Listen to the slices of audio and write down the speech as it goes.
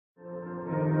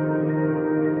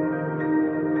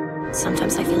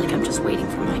Sometimes I feel like I'm just waiting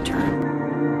for my turn.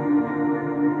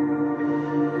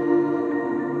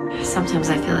 Sometimes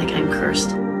I feel like I'm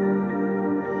cursed. A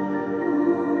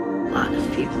lot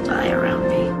of people die around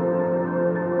me.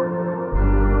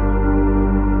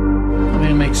 I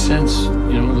mean, it makes sense,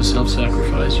 you know, the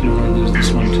self-sacrifice. You don't want to lose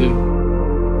this one, too.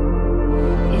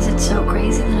 Is it so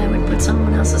crazy that I would put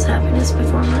someone else's happiness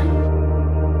before mine?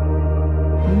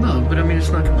 No, but I mean, it's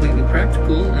not completely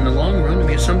practical. In the long run, I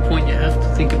mean, at some point you have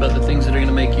to think about the things that are going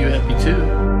to make you happy, too.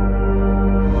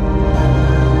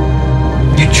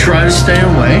 You try to stay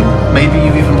away. Maybe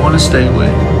you even want to stay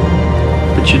away.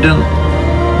 But you don't.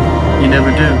 You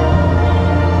never do.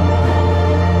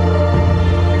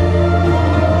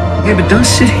 Yeah, but don't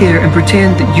sit here and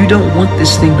pretend that you don't want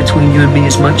this thing between you and me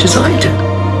as much as I do.